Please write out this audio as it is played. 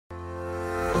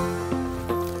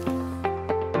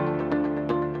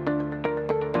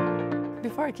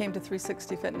Before I came to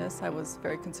 360 Fitness, I was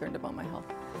very concerned about my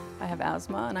health. I have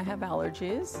asthma and I have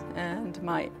allergies, and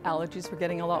my allergies were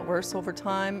getting a lot worse over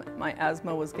time. My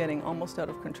asthma was getting almost out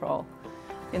of control.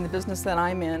 In the business that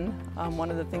I'm in, one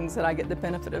of the things that I get the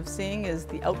benefit of seeing is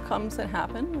the outcomes that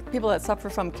happen with people that suffer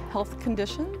from health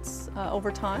conditions over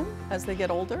time as they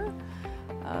get older.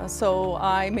 So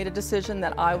I made a decision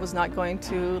that I was not going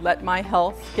to let my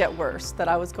health get worse, that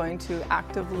I was going to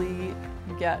actively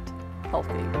get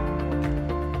healthy.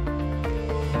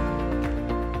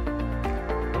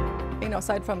 You know,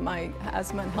 aside from my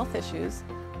asthma and health issues,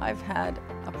 I've had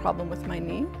a problem with my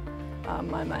knee.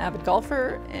 I'm an avid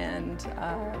golfer, and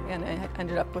I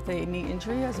ended up with a knee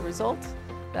injury as a result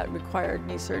that required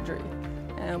knee surgery.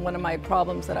 And one of my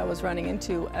problems that I was running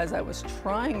into as I was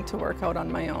trying to work out on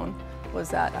my own was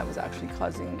that I was actually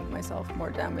causing myself more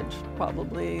damage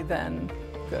probably than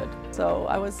good. So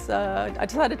I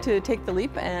decided to take the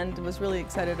leap and was really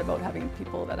excited about having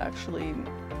people that actually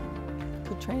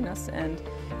could train us and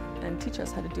teach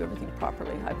us how to do everything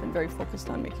properly. I've been very focused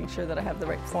on making sure that I have the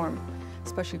right form,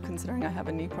 especially considering I have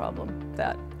a knee problem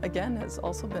that, again, has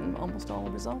also been almost all a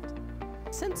result.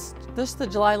 Since the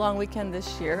July long weekend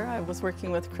this year, I was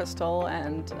working with Crystal,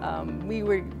 and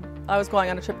I was going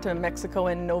on a trip to Mexico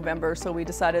in November, so we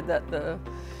decided that the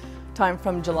time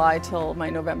from July till my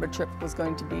November trip was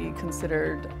going to be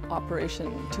considered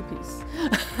Operation Two-Piece.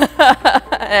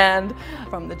 And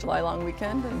from the July long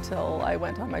weekend until I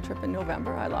went on my trip in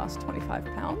November, I lost 25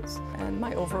 pounds. And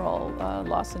my overall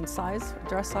loss in size,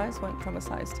 dress size, went from a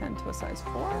size 10 to a size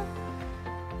 4.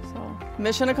 So,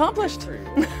 mission accomplished.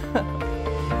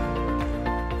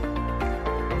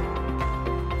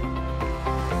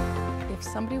 If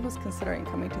somebody was considering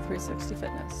coming to 360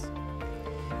 Fitness,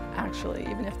 actually,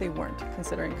 even if they weren't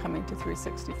considering coming to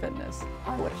 360 Fitness,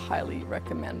 I would highly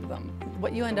recommend them.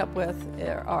 What you end up with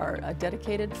are a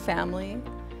dedicated family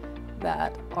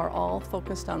that are all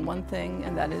focused on one thing,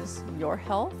 and that is your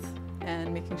health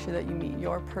and making sure that you meet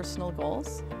your personal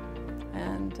goals.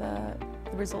 And the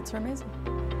results are amazing.